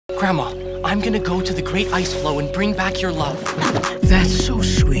Grandma, I'm gonna go to the Great Ice Floe and bring back your love. That's so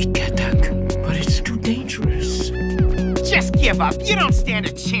sweet, Katak, but it's too dangerous. Just give up. You don't stand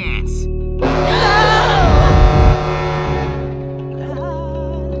a chance.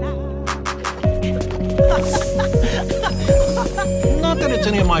 Not that it's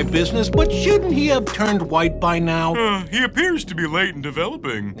any of my business, but shouldn't he have turned white by now? He appears to be late in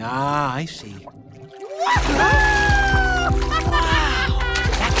developing. Ah, I see.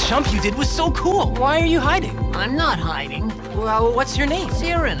 That jump you did was so cool. Why are you hiding? I'm not hiding. Well, what's your name?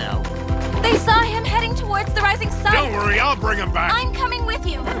 Cyrano. They saw him heading towards the rising sun. Don't worry, I'll bring him back. I'm coming with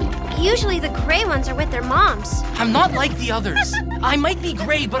you. Usually the gray ones are with their moms. I'm not like the others. I might be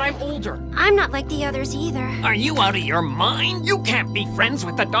gray, but I'm older. I'm not like the others either. Are you out of your mind? You can't be friends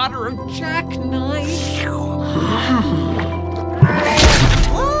with the daughter of Jackknife.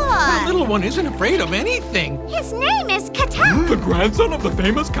 The little one isn't afraid of anything. His name is Katak. The grandson of the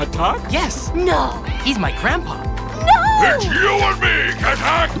famous Katak? Yes, No. he's my grandpa. No! It's you and me,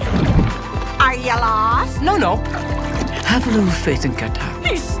 Katak! Are you lost? No. Have a little faith in Katak.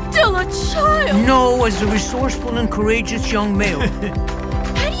 He's still a child. No, as a resourceful and courageous young male.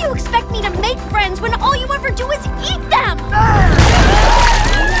 How do you expect me to make friends when all you ever do is eat them?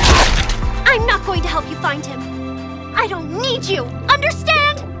 I'm not going to help you find him. I don't need you.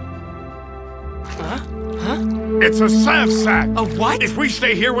 Understand? Huh? It's a sav sack. A what? If we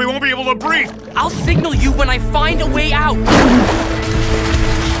stay here, we won't be able to breathe. I'll signal you when I find a way out.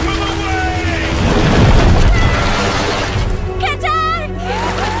 Katak!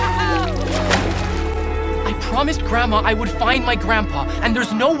 I promised Grandma I would find my grandpa, and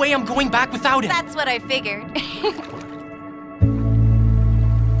there's no way I'm going back without him. That's what I figured.